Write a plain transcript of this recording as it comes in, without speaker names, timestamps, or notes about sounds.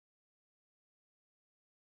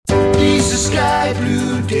sky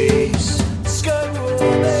blue days.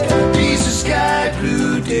 These are sky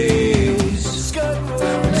blue days.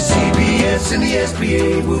 With the CBS and the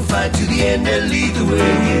SBA, we'll fight to the end and lead the way.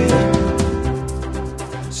 Yeah.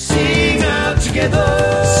 Sing out together.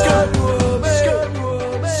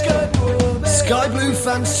 Sky Blue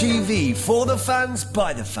Fans TV, for the fans,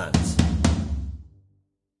 by the fans.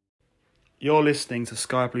 You're listening to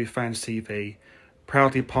Sky Blue Fans TV,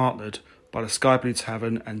 proudly partnered by the Sky Blue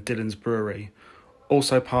Tavern and Dillon's Brewery.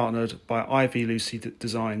 Also partnered by Ivy Lucy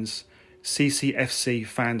Designs, CCFC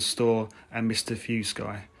Fan Store and Mr. Few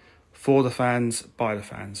Sky. For the fans, by the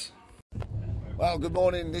fans. Well, good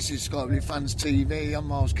morning. This is Sky Blue Fans TV. I'm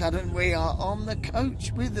Miles Cadden. We are on the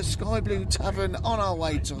coach with the Sky Blue Tavern on our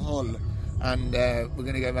way to Hull. And we're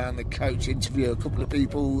going to go around the coach, interview a couple of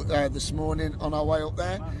people this morning on our way up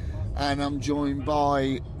there. And I'm joined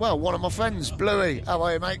by, well, one of my friends, Bluey. How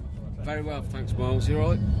are you, mate? Very well, thanks, Miles. You all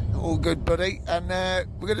right? All good, buddy. And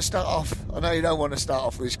we're going to start off. I know you don't want to start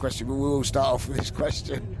off with this question, but we will start off with this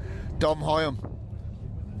question. Dom Hyam.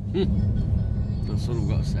 That's all I've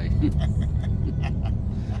got to say.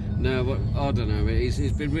 No, but I don't know. He's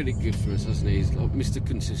been really good for us, hasn't he? He's like Mr.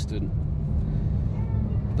 Consistent.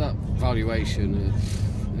 That valuation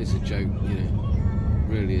is a joke, you know.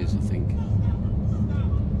 Really is, I think.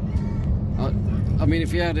 I mean,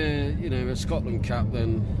 if he had a Scotland cap,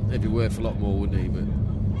 then he'd be worth a lot more, wouldn't he? But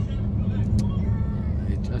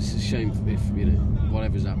it's a shame if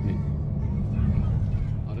whatever's happening.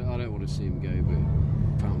 I don't want to see him go, but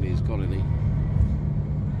apparently he's gone, hasn't he?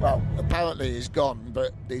 Well, apparently he's gone,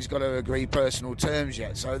 but he's got to agree personal terms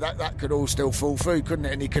yet, so that could all still fall through, couldn't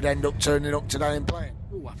it? And he could end up turning up today and playing.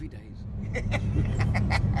 Oh, happy days.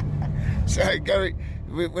 So, Gary,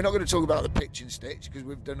 we're not going to talk about the pitch and stitch because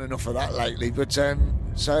we've done enough of that lately. But so,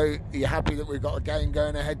 are you happy that we've got a game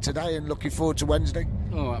going ahead today and looking forward to Wednesday?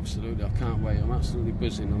 Oh, absolutely! I can't wait. I'm absolutely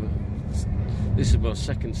buzzing on it. This is my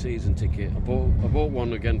second season ticket. I bought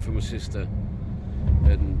one again for my sister,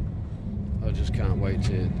 and I just can't wait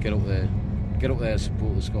to get up there,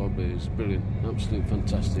 support the Sky Blues. Brilliant, absolutely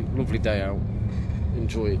fantastic, lovely day out.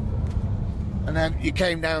 Enjoy it. And then you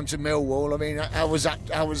came down to Millwall. I mean, how was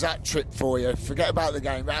that trip for you? Forget about the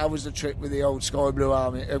game, but how was the trip with the old Sky Blue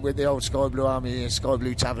Army? Sky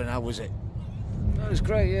Blue Tavern. How was it? That was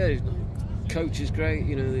great. Yeah, coach is great.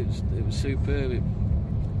 You know, it was superb. A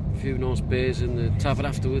few nice beers in the tavern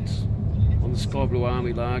afterwards on the Sky Blue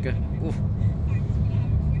Army lager. Oof.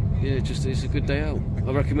 Yeah, it's a good day out.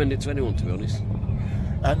 I recommend it to anyone, to be honest.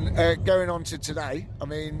 And going on to today, I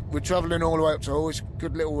mean, we're travelling all the way up to Hull. It's a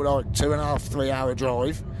good little 2.5-3 hour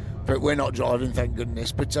drive, but we're not driving, thank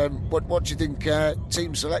goodness. But what do you think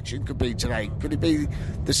team selection could be today? Could it be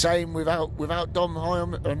the same without Dom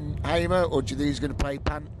Hyam and Hamer, or do you think he's going to play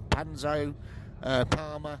Panzo,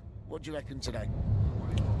 Palmer? What do you reckon today?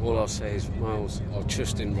 All I'll say is, Miles, I'll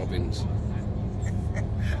trust in Robbins.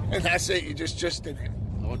 And that's it, you just trust in him.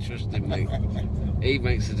 I trust him, mate. He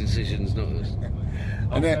makes the decisions, not us.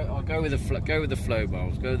 I'll go with the flow. Go with the flow,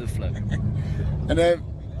 Miles. Go with the flow. And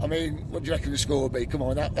I mean, what do you reckon the score will be? Come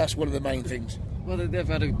on, that's one of the main things. Well, they've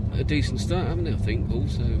had a decent start, haven't they? I think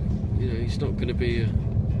also, it's not going to be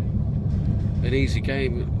an easy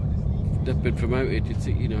game. They've been promoted.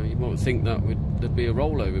 You might think that there'd be a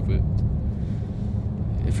rollover, but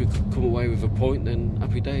if we could come away with a point, then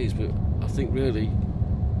happy days. But I think really,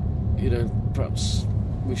 perhaps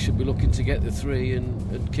we should be looking to get the 3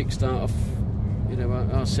 and kick-start off,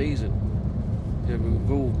 our season.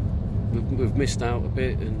 We've missed out a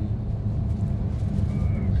bit, and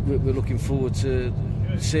we're looking forward to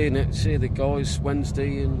seeing the guys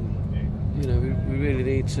Wednesday, and we really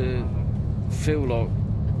need to feel like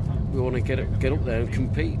we want to get up there and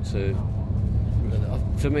compete. So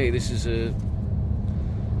for me, this is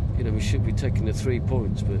we should be taking the 3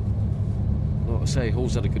 points, but like I say,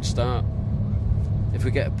 Hull's had a good start. If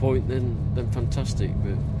we get a point, then fantastic.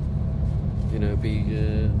 But there'll be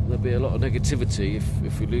a lot of negativity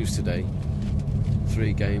if we lose today.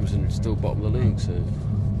 3 games and still bottom of the league. So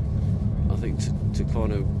I think to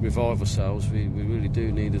kind of revive ourselves, we really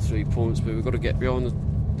do need the 3 points. But we've got to get behind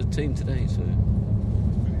the team today. So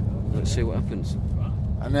let's see what happens.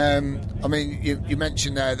 And I mean, you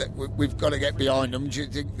mentioned there that we've got to get behind them. Do you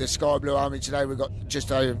think the Sky Blue Army today, we've got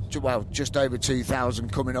just over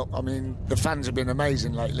 2,000 coming up? I mean, the fans have been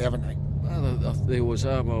amazing lately, haven't they? Well, they always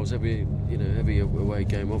are, Miles. Every away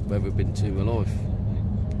game I've ever been to in my life.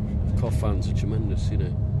 COF fans are tremendous, They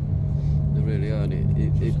really are.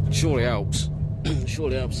 And it surely helps.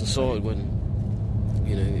 Surely helps the side when,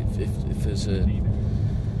 if there's a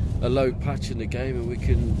low patch in the game and we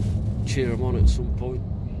can cheer them on at some point.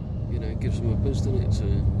 It gives them a boost, doesn't it? So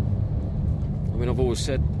mean, I've always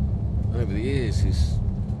said over the years is,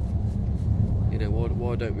 you know,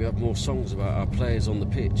 why don't we have more songs about our players on the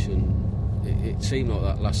pitch? And it seemed like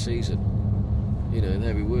that last season. You know,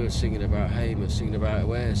 there we were singing about Hamer, singing about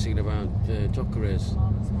Aware, singing about Jokeres,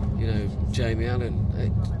 you know, Jamie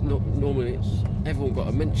Allen. Normally, everyone got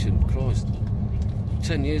a mention. Christ,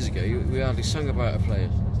 10 years ago, we hardly sang about a player.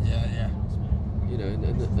 Yeah. You know,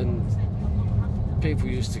 and people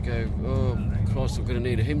used to go, "Oh, Christ, I'm going to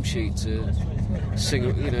need a hymn sheet to sing,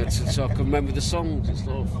 you know, so I can remember the songs." It's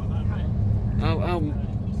like, how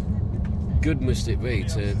good must it be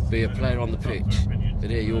to be a player on the pitch and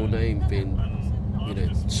hear your name being, you know,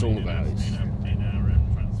 sung about it?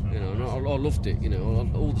 You know, and I loved it. You know,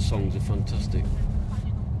 all the songs are fantastic.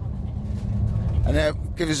 And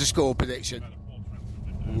give us a score prediction.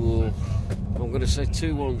 Well, I'm going to say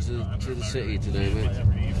 2-1 to the City today, mate.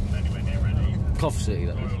 Cough City,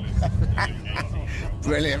 that was.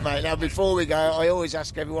 Brilliant, mate. Now, before we go, I always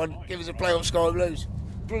ask everyone, give us a play up Sky Blues.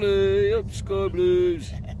 Play up Sky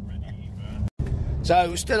Blues. So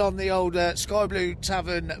we're still on the old Sky Blue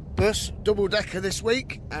Tavern bus, double decker this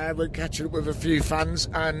week. We're catching up with a few fans,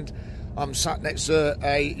 and I'm sat next to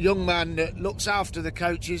a young man that looks after the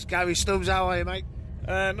coaches. Gary Stubbs, how are you, mate?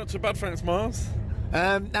 Not too bad, thanks, Miles.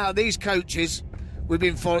 Now these coaches, we've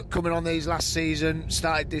been coming on these last season,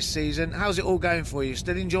 started this season. How's it all going for you?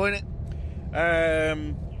 Still enjoying it?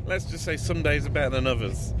 Let's just say some days are better than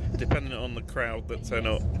others, depending on the crowd that turn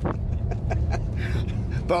up.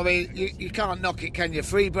 But I mean, you can't knock it, can you?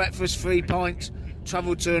 Free breakfast, free pints,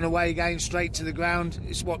 travel to an away game, straight to the ground.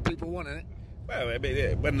 It's what people want, isn't it? Well, I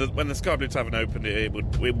mean, when the Sky Blue Tavern opened, it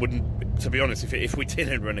wouldn't. To be honest, if we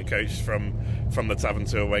didn't run a coach from the tavern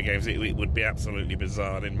to away games, it would be absolutely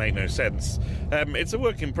bizarre. It'd make no sense. It's a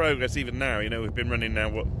work in progress even now. You know, we've been running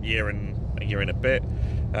now a year and a bit.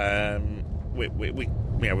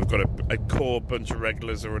 We've got a core bunch of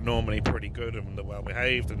regulars who are normally pretty good and they're well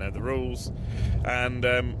behaved and know the rules, and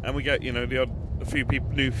we get, you know, a few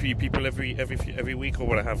people every week or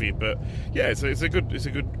what have you. But yeah, it's a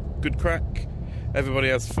good crack. Everybody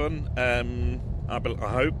has fun. I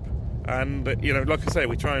hope, and you know, like I say,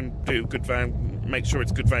 we try and do good value, make sure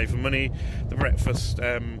it's good value for money. The breakfast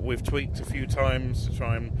we've tweaked a few times to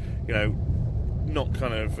try and, you know, not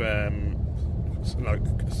kind of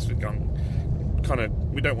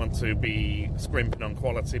we don't want to be scrimping on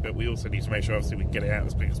quality, but we also need to make sure obviously we can get it out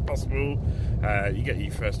as quick as possible. You get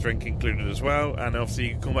your first drink included as well, and obviously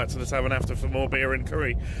you can come back to the tavern after for more beer and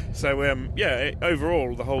curry. So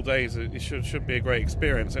overall the whole day should be a great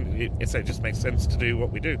experience, and it just makes sense to do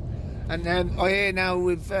what we do. And I hear now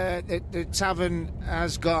with the tavern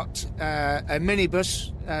has got a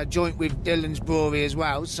minibus joint with Dillon's Brewery as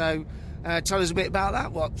well. So tell us a bit about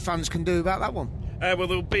that. What fans can do about that one? Well,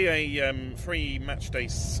 there'll be a free matchday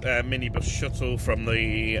minibus shuttle from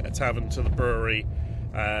the tavern to the brewery.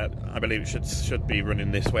 I believe it should be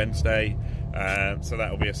running this Wednesday. So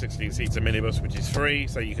that will be a 16-seater minibus, which is free.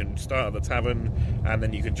 So you can start at the tavern, and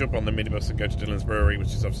then you can jump on the minibus and go to Dillon's Brewery, which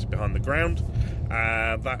is obviously behind the ground.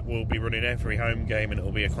 That will be running every home game, and it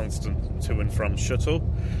will be a constant to and from shuttle.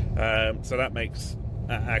 So that makes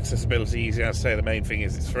accessibility easy. As I say, the main thing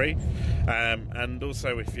is it's free, and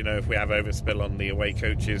also if we have overspill on the away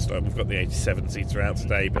coaches, we've got the 87-seater out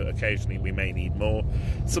today, but occasionally we may need more.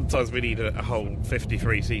 Sometimes we need a whole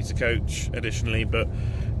 53-seater coach additionally, but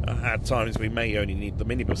at times we may only need the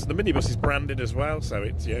minibus. The minibus is branded as well, so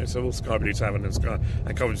it's all Sky Blue Tavern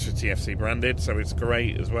and Coventry TFC branded, so it's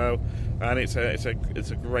great as well, and it's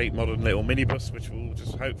a great modern little minibus which will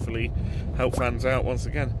just hopefully help fans out once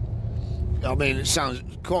again. I mean, it sounds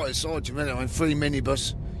quite exciting, isn't it? I mean, free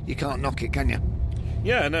minibus, you can't knock it, can you?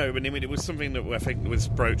 Yeah, no, I mean, it was something that I think was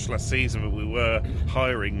broached last season, but we were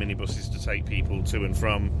hiring minibuses to take people to and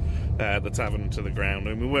from the tavern to the ground,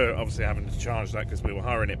 and we were obviously having to charge that because we were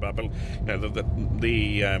hiring it, but the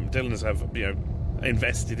Dillons have,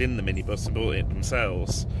 invested in the minibus and bought it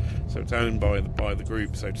themselves, so it's owned by the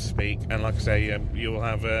group, so to speak. And like I say, you'll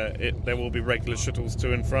have there will be regular shuttles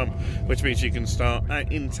to and from, which means you can start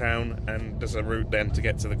in town and there's a route then to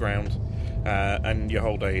get to the ground, and your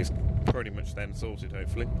whole day is pretty much then sorted,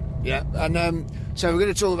 hopefully. Yeah, and so we're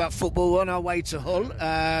going to talk about football on our way to Hull.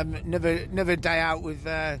 Never day out with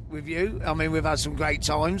you. I mean, we've had some great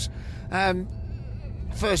times.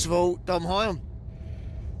 First of all, Dom Hyam.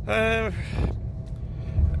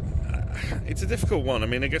 It's a difficult one. I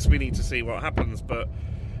mean, I guess we need to see what happens, but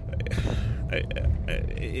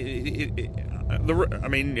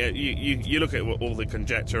you look at all the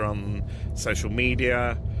conjecture on social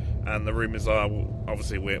media. and the rumours are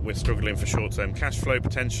obviously we're struggling for short-term cash flow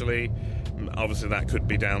potentially. Obviously that could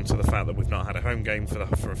be down to the fact that we've not had a home game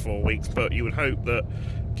for 4 weeks, but you would hope that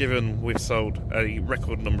given we've sold a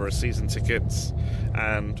record number of season tickets,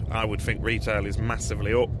 and I would think retail is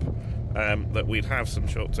massively up, that we'd have some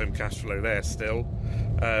short-term cash flow there still.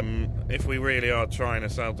 If we really are trying to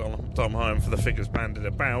sell Dom Hyam for the figures banded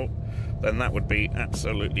about, then that would be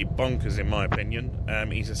absolutely bonkers in my opinion.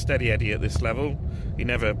 He's a steady Eddie at this level. He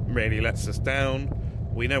never really lets us down.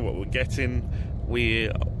 We know what we're getting. We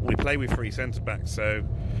play with 3 centre-backs, so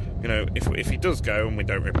if he does go and we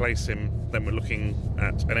don't replace him, then we're looking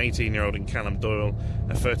at an 18-year-old in Callum Doyle,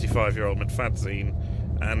 a 35-year-old Mutfadzine,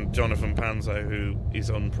 and Jonathan Panzo, who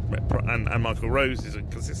is and Michael Rose is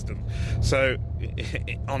inconsistent. So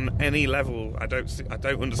on any level, I don't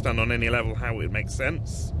understand on any level how it makes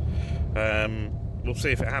sense. We'll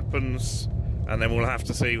see if it happens, and then we'll have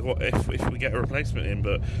to see if we get a replacement in.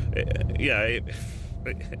 But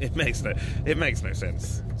it makes no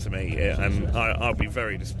sense to me, and I'll be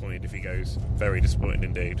very disappointed if he goes. Very disappointed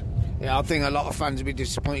indeed. Yeah, I think a lot of fans will be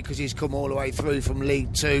disappointed because he's come all the way through from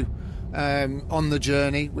League Two on the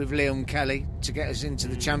journey with Liam Kelly to get us into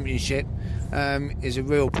the Championship. Is a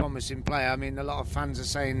real promising player. I mean, a lot of fans are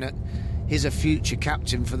saying that he's a future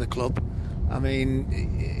captain for the club. I mean,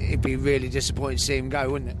 it'd be really disappointing to see him go,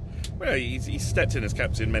 wouldn't it? Well, he's stepped in as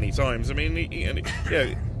captain many times. I mean,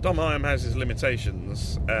 Dom Hyam has his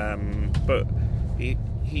limitations, but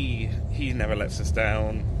he never lets us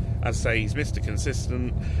down. As I say, he's Mr.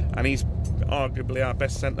 Consistent, and he's arguably our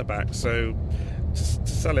best centre-back. So to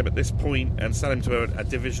sell him at this point and sell him to a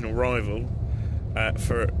divisional rival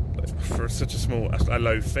for such a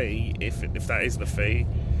low fee, if that is the fee,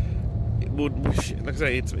 it would, like I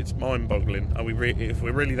say, it's mind-boggling. If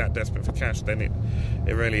we're really that desperate for cash, then it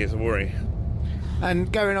really is a worry.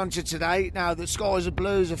 And going on to today, now the skies are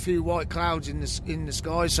blue, there's a few white clouds in the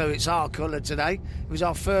sky, so it's our colour today. It was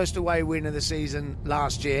our first away win of the season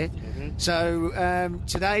last year. Mm-hmm. So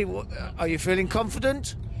today, are you feeling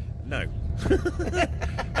confident? No.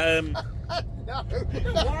 No.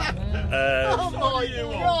 Oh my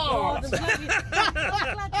God!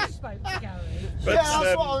 But,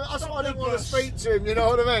 that's why I didn't want to speak to him. You know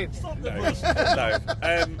what I mean? No.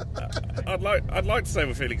 I'd like to say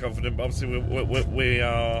we're feeling confident, but obviously we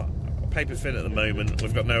are paper thin at the moment.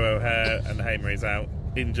 We've got Noah O'Hare and Hamer is out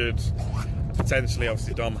injured. Potentially,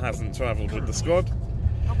 obviously Dom hasn't travelled with the squad.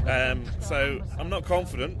 So I'm not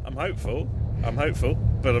confident. I'm hopeful,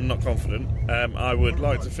 but I'm not confident. I would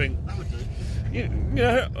like to think.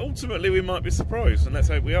 Ultimately we might be surprised, and let's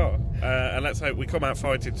hope we are. And let's hope we come out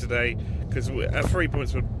fighting today, because 3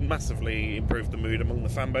 points would massively improve the mood among the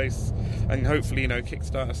fan base, and hopefully,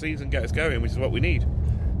 kickstart a season, get us going, which is what we need.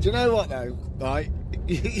 Do you know what though? Right,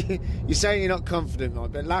 you're saying you're not confident, right?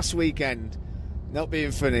 But last weekend, not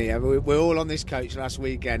being funny, we're all on this coach last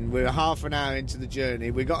weekend. We were half an hour into the journey.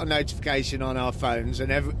 We got a notification on our phones, and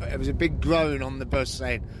there was a big groan on the bus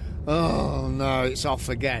saying, "Oh no, it's off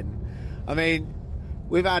again." I mean,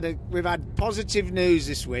 we've had positive news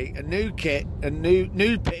this week, a new kit, a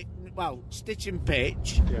new pitch, stitch and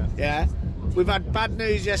pitch. Yeah. We've had bad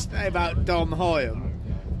news yesterday about Dom Hyam.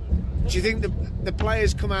 Do you think the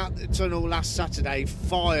players come out the tunnel last Saturday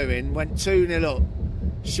firing, went 2-0 up?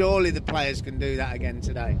 Surely the players can do that again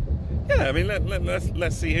today. Yeah, I mean,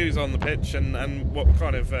 let's see who's on the pitch and what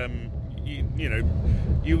kind of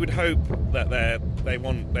you would hope that they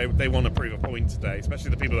want to prove a point today,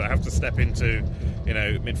 especially the people that have to step into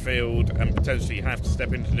midfield and potentially have to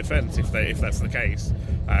step into defence if that's the case.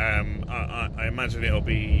 I imagine it'll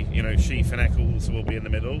be Sheaf and Eccles will be in the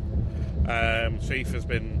middle. Sheaf has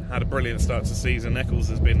had a brilliant start to the season. Eccles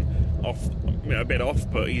has been off, a bit off,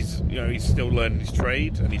 but he's still learning his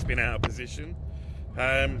trade and he's been out of position. We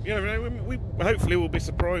hopefully will be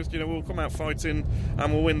surprised. We'll come out fighting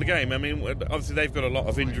and we'll win the game. I mean, obviously they've got a lot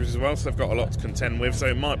of injuries as well, so they've got a lot to contend with. So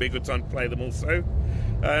it might be a good time to play them also.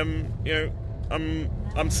 I'm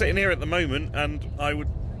sitting here at the moment, and I would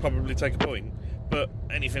probably take a point, but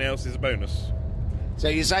anything else is a bonus. So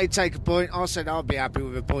you say take a point. I said I'll be happy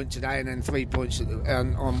with a point today, and then 3 points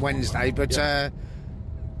on Wednesday. But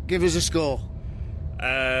give us a score.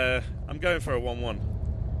 I'm going for a 1-1.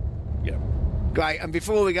 Yeah. Great, and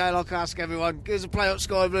before we go, like I ask everyone, give us a play up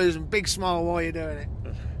Sky Blues and big smile while you're doing it.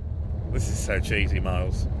 This is so cheesy,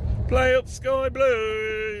 Miles. Play up Sky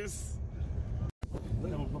Blues!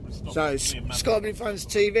 So, Sky Blue Fans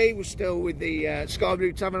TV, we're still with the Sky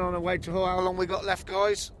Blue Tavern on our way to Hull. How long we got left,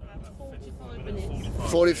 guys? 45 minutes.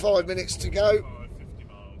 45 minutes to go.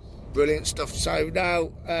 Brilliant stuff. So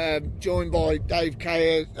now joined by Dave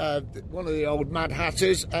Kayer, one of the old Mad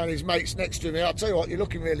Hatters, and his mates next to me. I'll tell you what, you're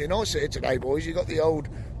looking really nice here today, boys. You've got the old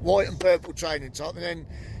white and purple training top, and then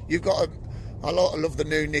you've got I love the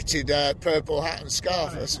new knitted purple hat and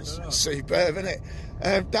scarf. That's superb, isn't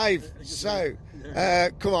it? Dave, so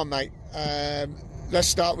come on, mate. Let's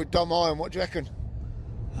start with Dom Iron. What do you reckon?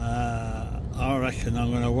 I reckon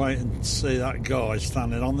I'm going to wait and see that guy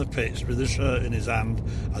standing on the pitch with the shirt in his hand,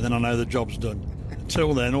 and then I know the job's done.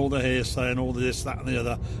 Until then, all the hearsay and all this, that and the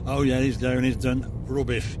other, oh yeah, he's going, he's done,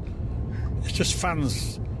 rubbish. It's just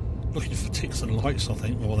fans looking for ticks and likes, I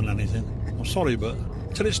think, more than anything. I'm sorry, but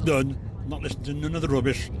until it's done, I'm not listening to none of the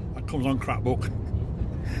rubbish that comes on Crapbook.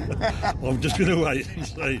 Well, I'm just going to wait and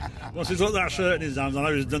see. Once he's got that shirt in his hands, I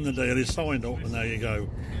know he's done the deal, he's signed up, and there you go.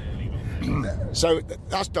 So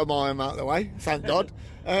that's Dom Iron out of the way, thank God.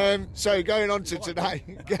 So going on to today,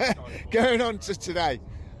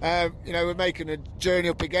 we're making a journey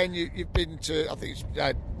up again. You've been to, I think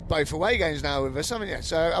it's both away games now with us, haven't you?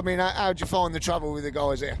 So, I mean, how'd you find the travel with the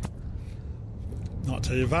guys here? Not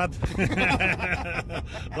too bad.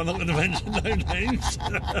 I'm not going to mention no names.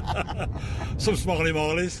 Some smiley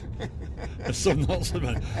mileys, and some not so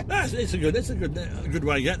bad. No, it's a good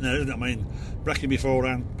way of getting there, isn't it? I mean, brekkie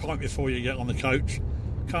beforehand, pint before you get on the coach.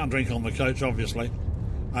 Can't drink on the coach, obviously,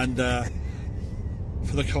 and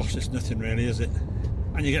for the cost, it's nothing really, is it?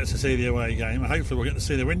 And you get to see the away game, and hopefully we'll get to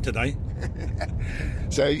see the win today.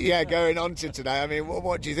 So, yeah, going on to today, I mean,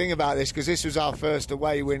 what do you think about this? Because this was our first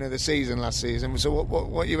away win of the season last season. So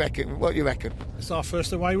what you reckon? What you reckon? It's our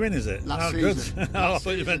first away win, is it? Last season. Good. I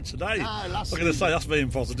thought you meant today. No, I was going to say that's being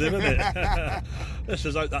positive, isn't it? Let's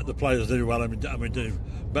just hope that the players do well and we do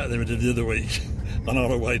better than we did the other week on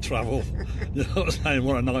our away travel. You know what I'm saying?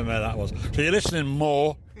 What a nightmare that was. So you're listening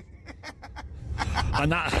more,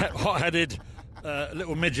 and that hot-headed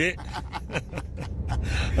little midget.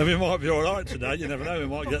 And we might be all right today. You never know. We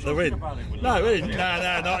might get the win. No,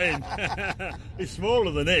 not in. He's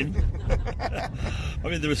smaller than him. I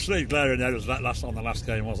mean, there was Steve Clare in there. It was that on the last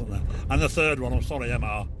game, wasn't there? And the third one, I'm sorry,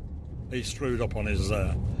 MR. He screwed up on his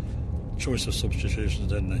choice of substitutions,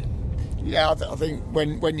 didn't he? Yeah, I think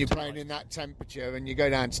when you're playing in that temperature and you go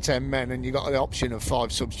down to 10 men and you've got the option of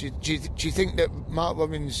 5 substitutes, do you think that Mark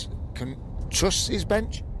Robins can trust his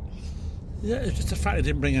bench? Yeah, it's just the fact he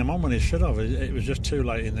didn't bring him on when he should have. It was just too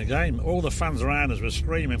late in the game. All the fans around us were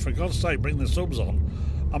screaming, for God's sake, bring the subs on.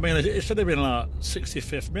 I mean, it should have been like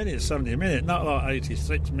 65th minute, 70th minute, not like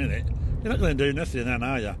 86th minute. You're not going to do nothing then,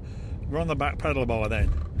 are you? We're on the back pedal by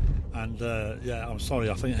then. And, yeah, I'm sorry,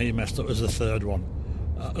 I think he messed up as the third one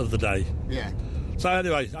of the day. Yeah. So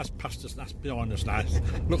anyway, that's past us, that's behind us now.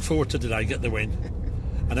 Look forward to today, get the win.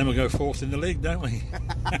 And then we'll go fourth in the league, don't we?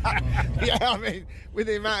 Yeah, I mean, with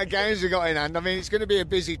the amount of games we've got in hand, I mean, it's going to be a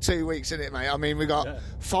busy 2 weeks, isn't it, mate? I mean, we've got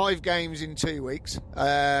 5 games in 2 weeks,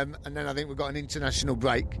 and then I think we've got an international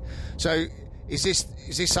break. So is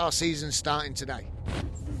this our season starting today?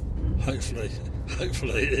 Hopefully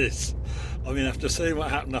it is. I mean, after seeing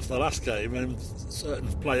what happened after the last game, and certain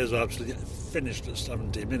players were actually finished at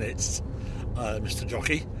 70 minutes, Mr.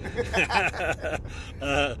 Jockey.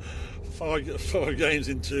 5 games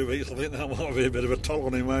in 2 weeks, I think that might be a bit of a toll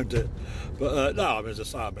on him, won't it? But no, I mean, as I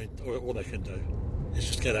say, I mean, all they can do is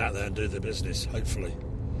just get out there and do their business, hopefully.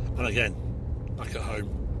 And again, back at home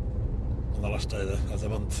on the last day of the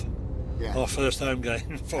month. Yeah. Our first home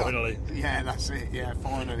game, finally. Yeah, that's it. Yeah,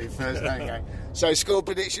 finally, first home game. So, score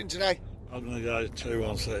prediction today? I'm going to go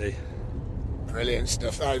 2-1 City. Brilliant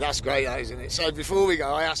stuff. Oh, that's great, isn't it? So, before we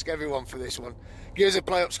go, I ask everyone for this one. Give us a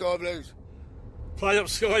play up Sky Blues. Play up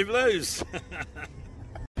Sky Blues.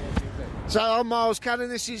 So I'm Miles Cannon,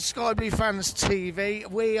 this is Sky Blue Fans TV.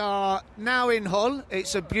 We are now in Hull.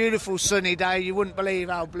 It's a beautiful sunny day. You wouldn't believe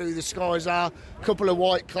how blue the skies are. A couple of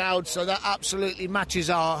white clouds, so that absolutely matches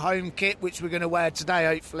our home kit, which we're going to wear today,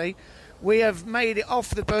 hopefully. We have made it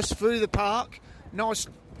off the bus through the park. Nice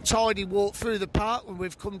tidy walk through the park, and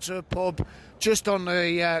we've come to a pub just on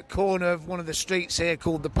the corner of one of the streets here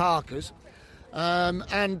called the Parkers.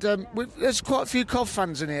 There's quite a few Cov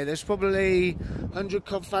fans in here. There's probably 100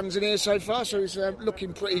 Cov fans in here so far, so it's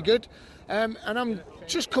looking pretty good. And I'm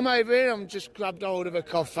just come over here, I'm just grabbed hold of a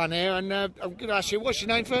Cov fan here, and I'm going to ask you, what's your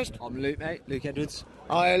name first? I'm Luke, mate. Luke Edwards.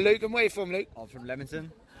 Hi, Luke, and where are you from, Luke? I'm from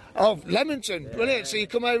Leamington. Oh, Leamington, yeah. Brilliant. So you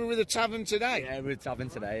come over with a tavern today? Yeah, with a tavern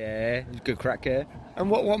today, yeah. Good crack here. And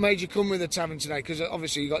what made you come with a tavern today? Because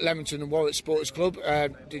obviously you got Leamington and Warwick Sports Club.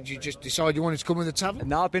 Did you just decide you wanted to come with a tavern?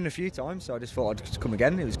 No, I've been a few times, so I just thought I'd come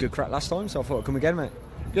again. It was good crack last time, so I thought I'd come again, mate.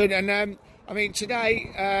 Good, and I mean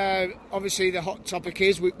today, obviously the hot topic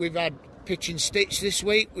is we've had pitch and stitch this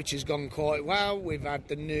week, which has gone quite well. We've had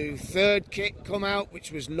the new third kit come out, which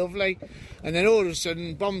was lovely. And then all of a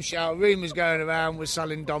sudden, bombshell, rumours going around, we're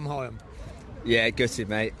selling Dom Hyam. Yeah, gutted,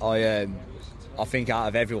 mate. I think out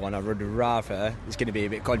of everyone, I would rather, it's going to be a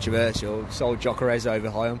bit controversial, sold Gyökeres over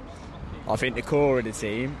Hyam. I think the core of the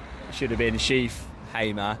team should have been Sheaf,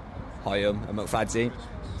 Hamer, Hyam and McFadzean.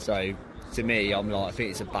 So, to me, I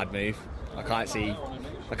think it's a bad move. I can't see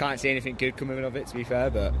anything good coming of it, to be fair,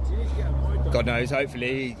 but God knows,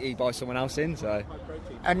 hopefully he buys someone else in. So.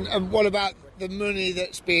 And what about the money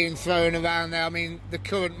that's being thrown around there? I mean, the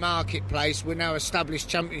current marketplace, we're now established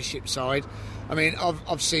Championship side. I mean,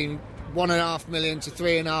 I've seen $1.5 million to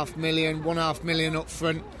 $3.5 million, $1.5 million up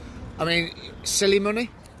front. I mean, silly money?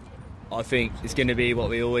 I think it's going to be what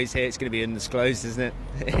we always hear. It's going to be undisclosed, isn't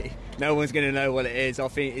it? No one's going to know what it is. I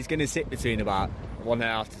think it's going to sit between about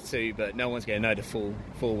 1.5 to 2, but no one's going to know the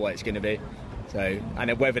full what it's going to be. So,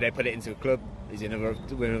 and whether they put it into a club is another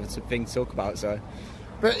thing to talk about. So,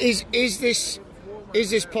 but is this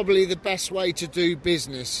probably the best way to do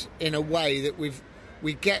business, in a way that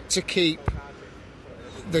we get to keep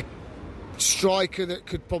the striker that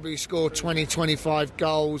could probably score 20-25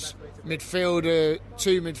 goals,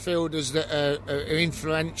 two midfielders that are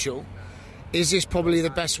influential? Is this probably the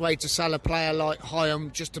best way to sell a player like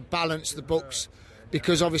Hyam, just to balance the books?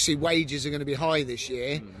 Because obviously wages are going to be high this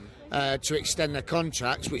year to extend their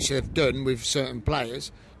contracts, which they've done with certain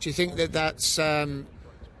players. Do you think that that's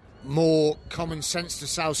more common sense to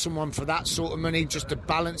sell someone for that sort of money, just to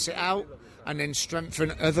balance it out and then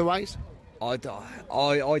strengthen other ways? I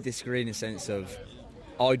disagree in the sense of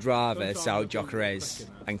I'd rather sell Gyökeres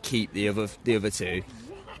and keep the other two,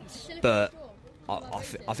 but I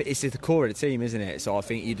think it's the core of the team, isn't it? So I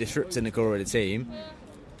think you're disrupting the core of the team.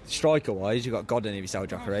 Striker-wise, you've got Godden if you sell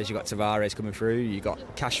Gyökeres, you've got Tavares coming through, you've got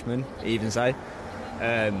Cashman, even say.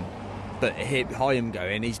 But Hyam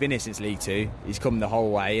going, he's been here since League Two, he's come the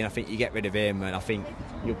whole way, and I think you get rid of him, and I think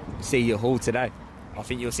you'll see your haul today. I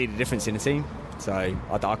think you'll see the difference in the team. So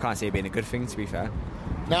I can't see it being a good thing, to be fair.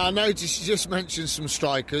 Now, I noticed you just mentioned some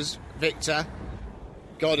strikers. Victor,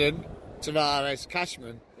 Godden, Tavares,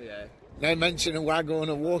 Cashman. Yeah. No mention of Waghorn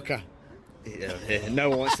or Walker. Yeah, no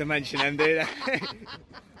one wants to mention them, do they?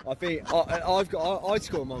 I think I'd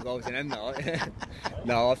score more goals than them, though.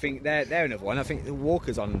 No, I think they're another one. I think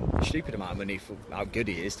Walker's on a stupid amount of money for how good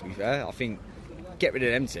he is, to be fair. I think get rid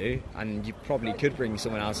of them two, and you probably could bring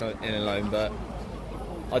someone else in a loan, but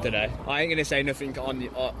I don't know. I ain't going to say nothing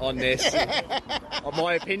on this.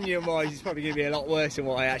 My opinion-wise, it's probably going to be a lot worse than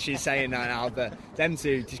what I actually saying now. But them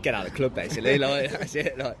two just get out of the club, basically. That's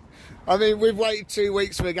it. I mean, we've waited 2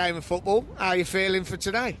 weeks for a game of football. How are you feeling for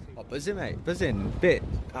today? Oh, buzzing, mate. Buzzing. Bit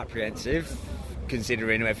apprehensive,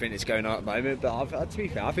 considering everything that's going on at the moment. But to be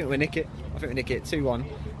fair, I think we nick it. 2-1,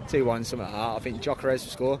 something like that. I think Gyökeres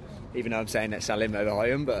will score, even though I'm saying that sell him over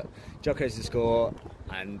Hyam. But Gyökeres will score,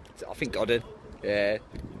 and I think Godden. Yeah,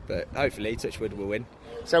 but hopefully Touchwood will win.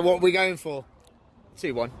 So what are we going for?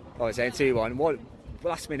 2-1. I was saying 2-1. What?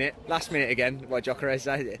 Last minute again. What Gyökeres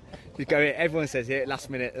says it. You go. Everyone says it. Last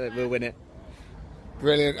minute, we'll win it.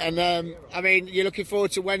 Brilliant. And I mean, you're looking forward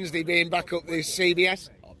to Wednesday being back up this CBS?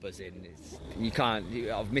 Oh, buzzing! You can't.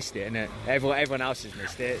 I've missed it, innit? Everyone else has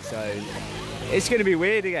missed it, so it's going to be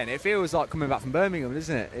weird again. It feels like coming back from Birmingham,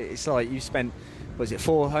 doesn't it? It's like you spent,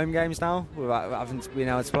 4 home games now without having been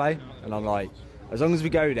able to play, and I'm like, as long as we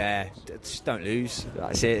go there, just don't lose.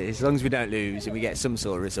 That's it. As long as we don't lose and we get some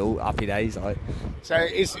sort of result, happy days. So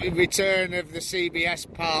it's a return of the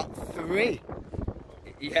CBS Part 3.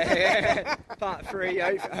 Yeah, Part 3.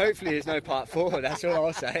 Hopefully there's no Part 4. That's all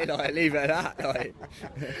I'll say. Leave it at that.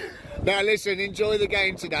 Now listen, enjoy the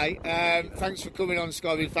game today. Thanks for coming on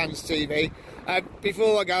Sky Blue Fans TV.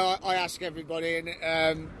 Before I go, I ask everybody,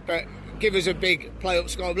 but give us a big play up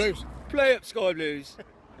Sky Blues. Play up Sky Blues.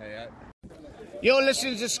 Yeah. You're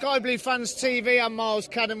listening to Sky Blue Fans TV. I'm Miles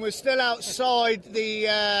Cadden. We're still outside the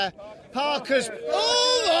Parker's. All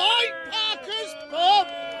right, Parker's pub.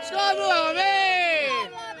 Sky Blue Army.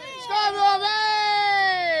 Sky Blue Army.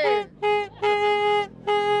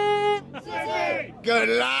 Good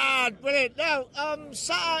lad, brilliant. Now,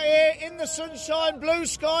 sat out here in the sunshine, blue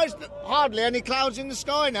skies, hardly any clouds in the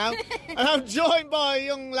sky now, and I'm joined by a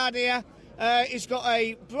young lad here. He's got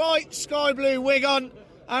a bright sky blue wig on.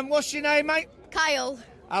 What's your name, mate? Kyle.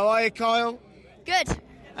 How are you, Kyle? Good.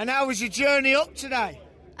 And how was your journey up today?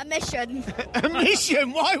 A mission. A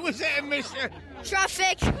mission? Why was it a mission?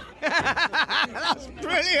 Traffic. That's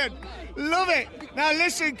brilliant. Love it. Now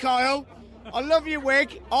listen, Kyle, I love your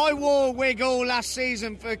wig. I wore a wig all last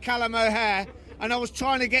season for Callum O'Hare, and I was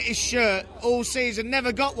trying to get his shirt all season,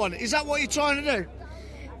 never got one. Is that what you're trying to do?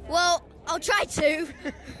 Well, I'll try to.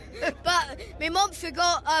 But my mum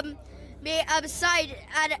forgot me side,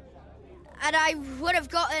 and I would have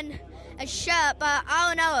gotten a shirt, but I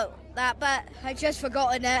don't know that. But I just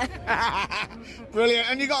forgotten it. Brilliant.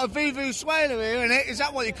 And you got a Vivu Swaler here, innit? Is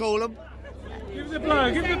that what you call them? Give it a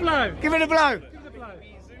blow. Give it a blow. Give it a blow. Give it a blow.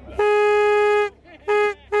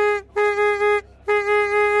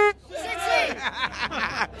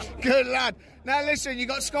 Good lad. Now listen, you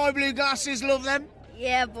got sky blue glasses, love them?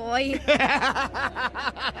 Yeah, boy.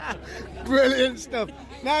 Brilliant stuff.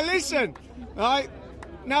 Now listen, right,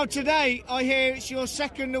 now today I hear it's your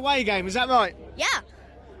second away game, is that right? Yeah.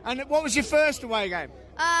 And what was your first away game?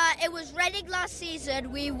 It was Reading last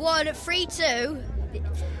season. We won 3-2.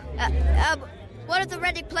 One of the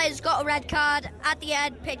Reading players got a red card at the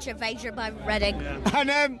end, pitch invasion by Reading.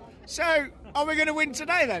 And so, are we going to win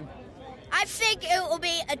today then? I think it will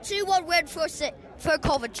be a 2-1 win for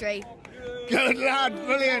Coventry. Good lad,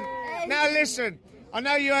 brilliant. Now listen, I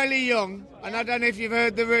know you're only young, and I don't know if you've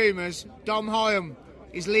heard the rumours. Dom Hyam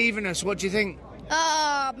is leaving us. What do you think?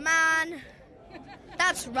 Oh, man.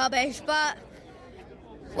 That's rubbish, but...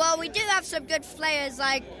 Well, we do have some good players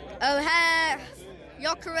like O'Hare,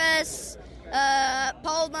 Gyökeres,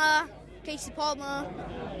 Palmer, Casey Palmer.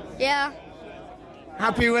 Yeah.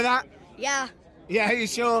 Happy with that? Yeah. Yeah, you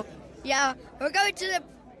sure? Yeah. We're going to the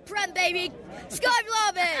Prem, baby. Sky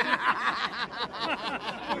Blarman!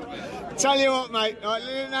 Tell you what, mate. Right,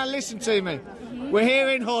 now listen to me. We're here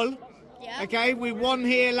in Hull. Yeah. Okay, we won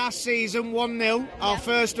here last season, 1-0. Our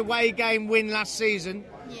first away game win last season.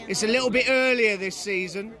 Yeah. It's a little bit earlier this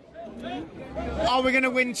season. Are we going to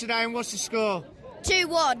win today, and what's the score?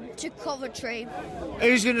 2-1 to Coventry.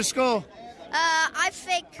 Who's going to score? I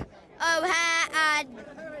think O'Hare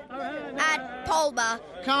and Palmer.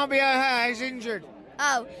 Can't be O'Hare, he's injured.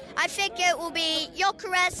 Oh, I think it will be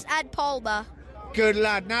Gyökeres and Palmer. Good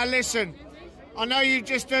lad. Now listen, I know you've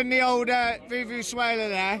just done the old Vivu Swaler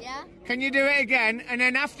there. Yeah. Can you do it again? And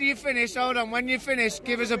then after you finish, hold on, when you finish,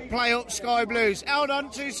 give us a play up Sky Blues. Hold on,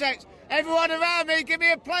 2 secs. Everyone around me, give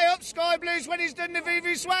me a play up Sky Blues when he's done the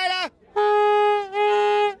Vivu Swaler.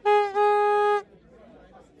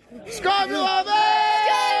 Sky Blue Army!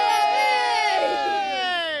 Sky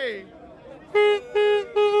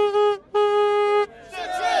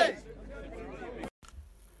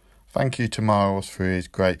Thank you to Miles for his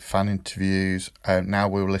great fan interviews. Now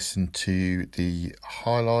we'll listen to the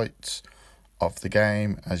highlights of the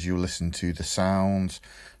game as you'll listen to the sounds,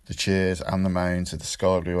 the cheers and the moans of the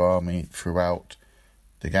Sky Blue Army throughout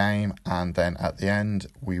the game, and then at the end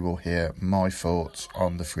we will hear my thoughts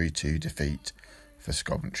on the 3-2 defeat for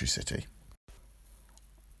Coventry City.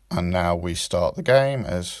 And now we start the game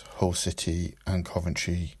as Hull City and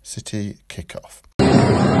Coventry City kick off.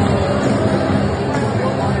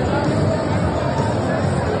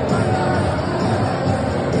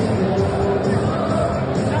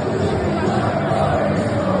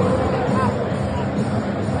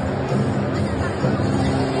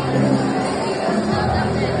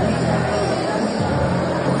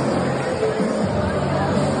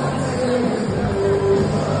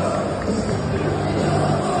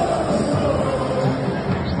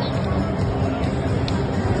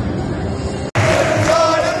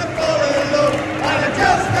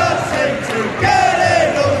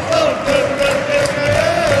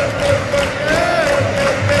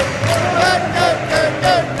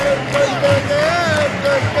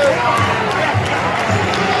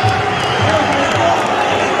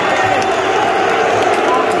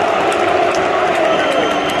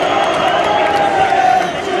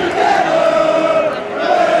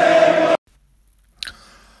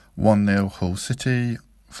 1-0 Hull City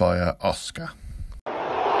via Oscar.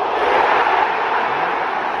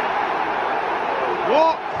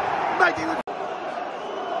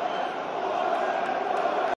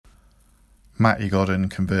 Matty Godden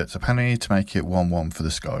converts a penalty to make it 1-1 for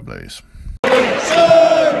the Sky Blues.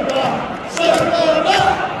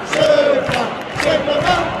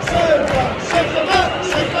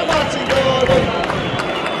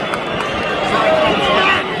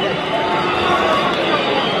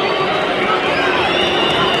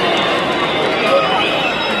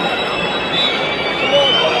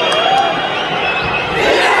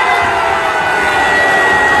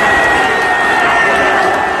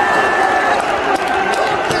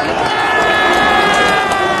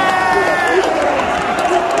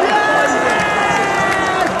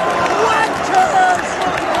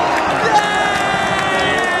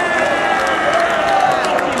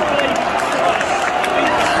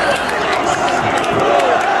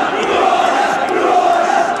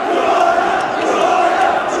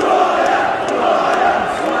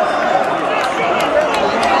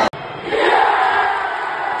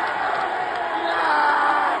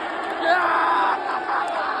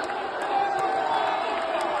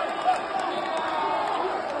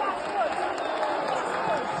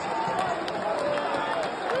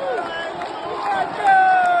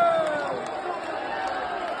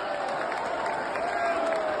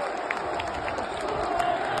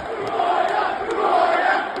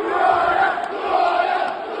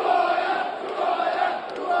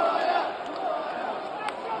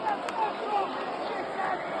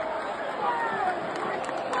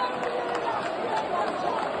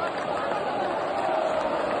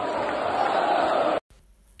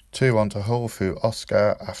 2-1 to Hull through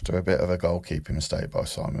Oscar after a bit of a goalkeeping mistake by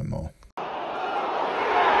Simon Moore.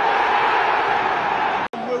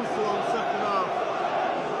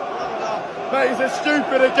 Mate, he's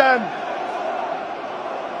stupid again.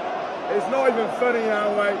 It's not even funny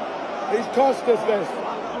now, mate. He's cost us this.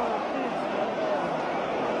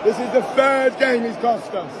 This is the third game he's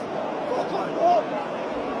cost us.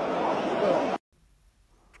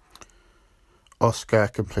 Oscar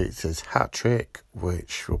completes his hat-trick,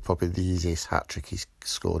 which will probably be the easiest hat-trick he's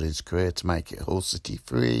scored in his career, to make it Hull City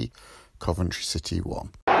 3, Coventry City 1.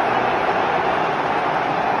 Oh, look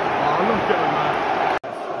at him, man.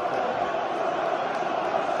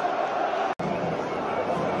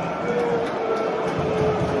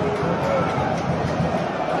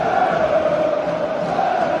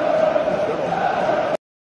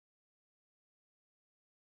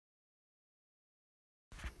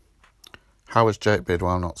 How has Jake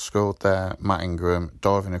Bidwell not scored there? Matt Ingram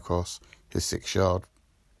diving across his 6-yard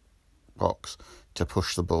box to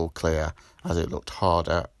push the ball clear as it looked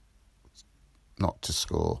harder not to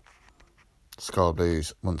score. Sky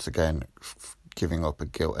Blues once again giving up a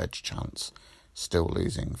gilt-edged chance, still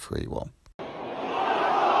losing 3-1.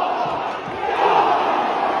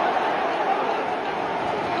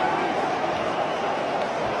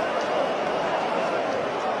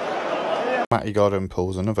 Matty Godden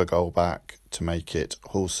pulls another goal back to make it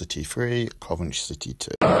Hull City 3, Coventry City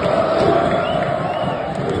 2.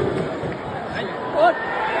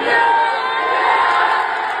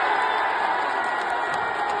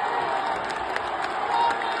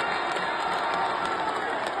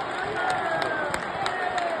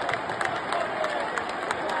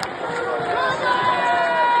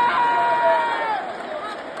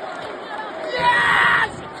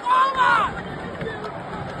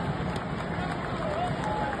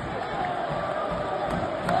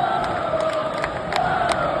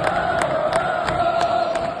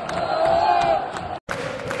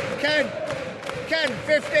 Ken,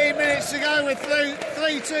 15 minutes to go with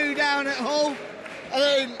 3-2 down at Hull.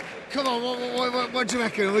 I mean, come on, what do you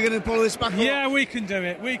reckon? Are we going to pull this back up? Yeah, we can do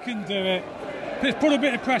it. We can do it. Just put a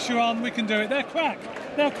bit of pressure on. We can do it. They'll crack.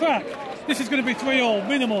 They'll crack. This is going to be 3-3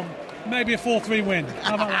 minimum. Maybe a 4-3 win.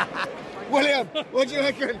 How about that? William, what do you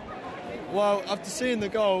reckon? Well, after seeing the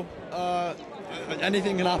goal,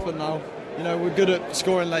 anything can happen now. You know, we're good at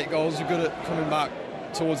scoring late goals. We're good at coming back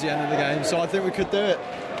towards the end of the game. So I think we could do it.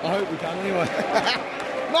 I hope we can anyway.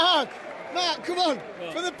 Mark, come on.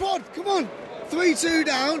 What? For the pod, come on. 3-2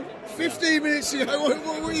 down, 15 minutes to go.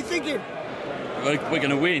 What are you thinking? We're going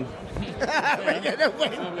to win. We're going to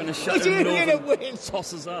win. We're going to shut them We're going to win.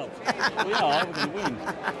 Toss us up. We are. We're going to win.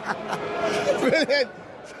 Brilliant.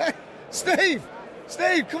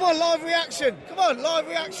 Steve, come on, live reaction. Come on, live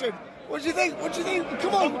reaction. What do you think?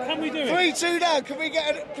 Come on. Can we do it? 3-2 down. Can we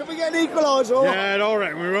get an equaliser? Yeah, I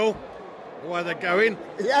reckon we will. Where they're going.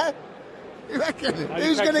 Yeah? You reckon?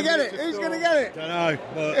 Who's going to get it? Who's going to get it? Don't know,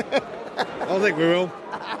 but I think we will.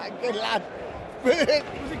 Good lad. Brilliant.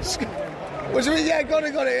 Was it? Yeah, got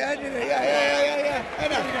it. Yeah.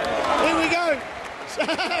 Here we go. So,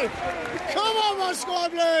 come on, my Sky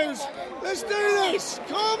Blues. Let's do this.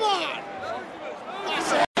 Come on.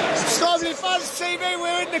 That's it. Sky Blue Fans TV,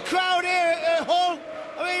 we're in the crowd here at Hull.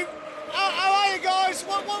 I mean, how are you guys?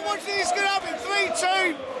 What do you think is going to happen?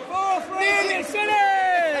 3-2? 4-3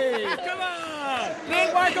 City! Come on!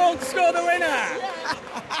 We're going to score the winner!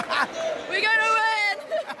 We're going to win!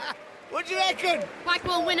 What do you reckon?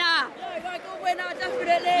 Waghorn winner! Yeah, Waghorn winner,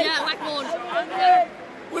 definitely! Yeah, Waghorn.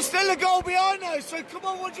 We're still a goal behind though, so come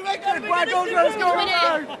on, what do you reckon? Waghorn's going to score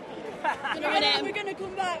it! We're going to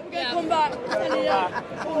come back, come back.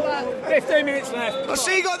 Come back. 15 minutes left. I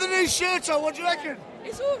see you got the new shirt on, what do you reckon?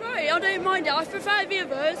 It's alright, I don't mind it. I prefer the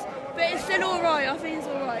others, but it's still alright. I think it's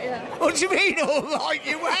alright, yeah. What do you mean alright?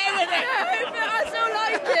 You're wearing it! Yeah, I still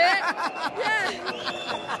like it. Yeah.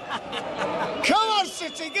 Come on,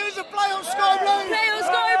 City, give us a play on Sky Blue! Play on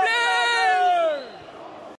Sky Blue!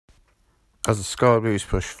 As the Sky Blues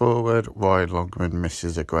push forward, Ryan Longman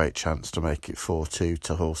misses a great chance to make it 4-2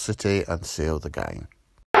 to Hull City and seal the game.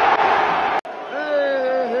 Hey.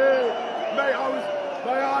 Mate,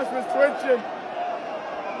 my eyes was twitching.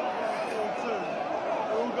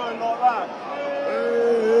 All going like that.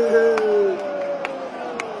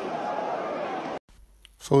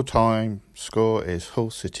 Full-time score is Hull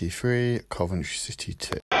City 3, Coventry City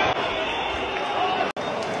 2.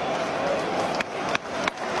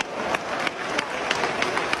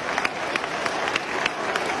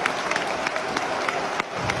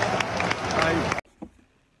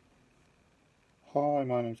 Hi,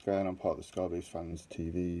 my name's Graham. I'm part of the Sky Blues Fans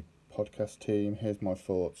TV podcast team. Here's my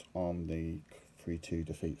thoughts on the 3-2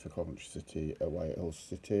 defeat for Coventry City away at Hull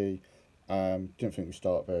City. Didn't think we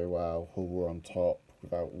started very well. Hull were on top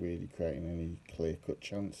without really creating any clear-cut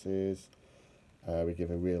chances. We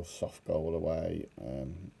give a real soft goal away.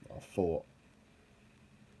 I thought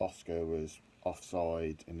Oscar was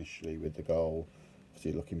offside initially with the goal.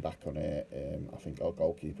 Obviously, looking back on it, I think our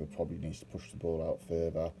goalkeeper probably needs to push the ball out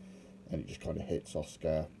further, and it just kind of hits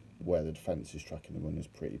Oscar where the defence is tracking the runners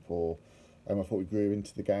pretty poor. I thought we grew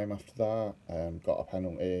into the game after that, got a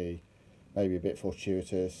penalty, maybe a bit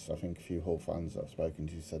fortuitous. I think a few Hull fans that I've spoken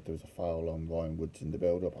to said there was a foul on Ryan Woods in the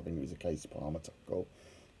build-up. I think it was a Casey Palmer tackle.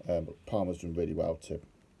 But Palmer's done really well to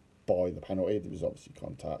buy the penalty. There was obviously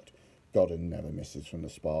contact. Godden never misses from the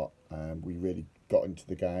spot. We really got into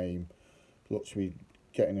the game. Looks to be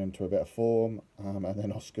getting into a bit of form. And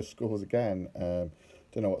then Oscar scores again.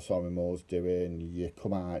 Don't know what Simon Moore's doing. You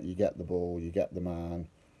come out, you get the ball, you get the man.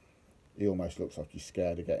 He almost looks like he's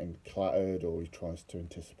scared of getting clattered, or he tries to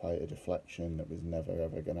anticipate a deflection that was never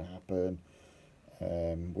ever going to happen.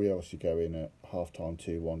 We obviously go in at half-time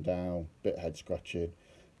 2-1 down, bit head scratching.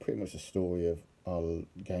 Pretty much the story of our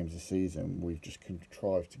games this season. We've just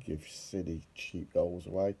contrived to give silly, cheap goals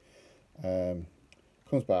away.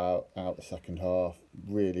 Comes back out the second half.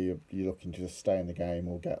 Really, you're looking to just stay in the game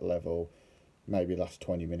or get level. Maybe last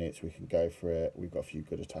 20 minutes we can go for it. We've got a few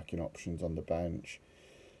good attacking options on the bench.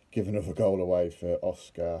 Give another goal away for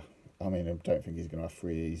Oscar. I mean, I don't think he's going to have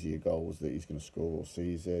 3 easier goals that he's going to score all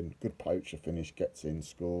season. Good poacher finish, gets in,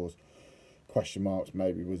 scores. Question marks,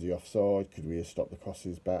 maybe was he offside? Could we have stopped the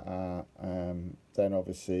crosses better? Then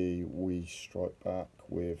obviously we strike back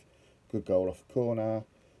with good goal off a corner.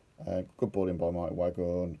 Good ball in by Mike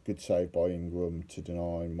Waghorn. Good save by Ingram to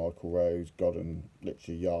deny Michael Rose. Godden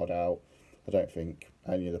literally yard out. I don't think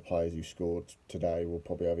any of the players who scored today will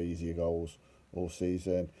probably have easier goals all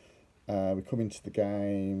season. We come into the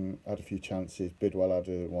game, had a few chances. Bidwell had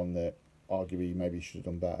one that arguably maybe should have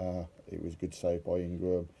done better. It was a good save by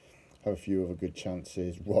Ingram. Have a few other good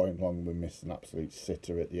chances. Ryan Longman missed an absolute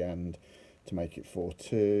sitter at the end to make it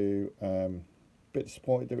 4-2. Bit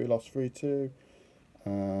disappointed that we lost 3-2.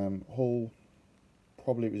 Hull,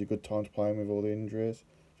 probably it was a good time to play him with all the injuries.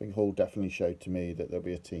 I think Hull definitely showed to me that there'll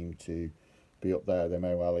be a team to be up there. They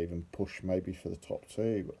may well even push maybe for the top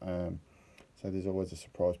 2. So there's always a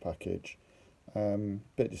surprise package.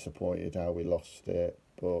 Bit disappointed how we lost it,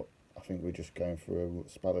 but I think we're just going through a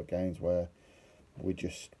spell of games where we're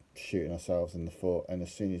just shooting ourselves in the foot, and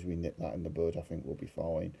as soon as we nip that in the bud, I think we'll be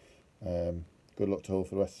fine. Good luck to Hull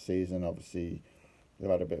for the rest of the season. Obviously, they've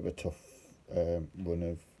had a bit of a tough run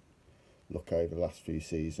of luck over the last few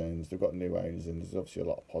seasons. They've got new owners, and there's obviously a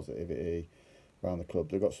lot of positivity around the club.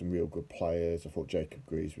 They've got some real good players. I thought Jacob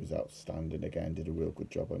Greaves was outstanding again, did a real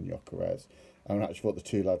good job on Gyökeres. And I actually thought the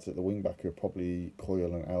 2 lads at the wing back, who are probably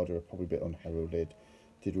Coyle and Elder, are probably a bit unheralded,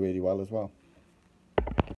 did really well as well.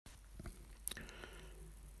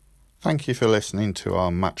 Thank you for listening to our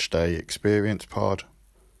Matchday Experience pod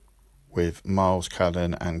with Miles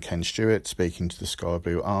Cadden and Ken Stewart speaking to the Sky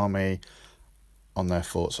Blue Army on their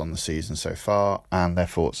thoughts on the season so far and their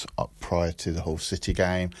thoughts prior to the Hull City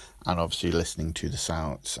game, and obviously listening to the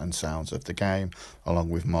sounds of the game, along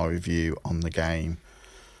with my review on the game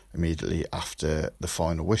immediately after the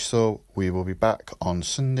final whistle. We will be back on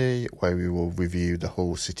Sunday where we will review the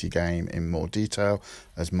Hull City game in more detail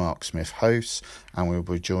as Mark Smith hosts, and we will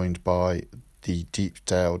be joined by the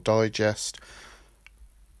Deepdale Digest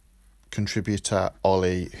contributor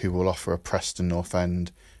Ollie, who will offer a Preston North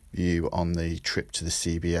End view on the trip to the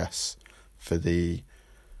CBS for the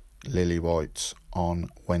Lily Whites on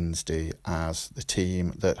Wednesday, as the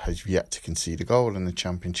team that has yet to concede a goal in the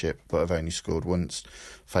Championship but have only scored once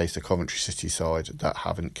face a Coventry City side that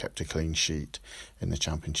haven't kept a clean sheet in the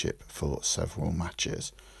Championship for several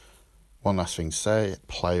matches. One last thing to say,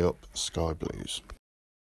 play up Sky Blues.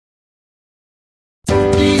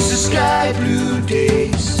 These are Sky Blue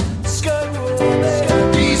days.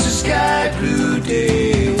 These are Sky Blue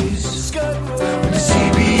days. With the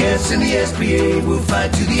CBS and the SPA, we'll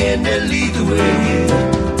fight to the end and lead the way,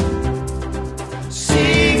 yeah.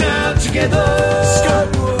 Sing out together.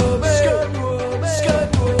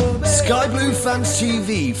 Sky Blue Fans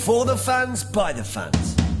TV, for the fans, by the fans.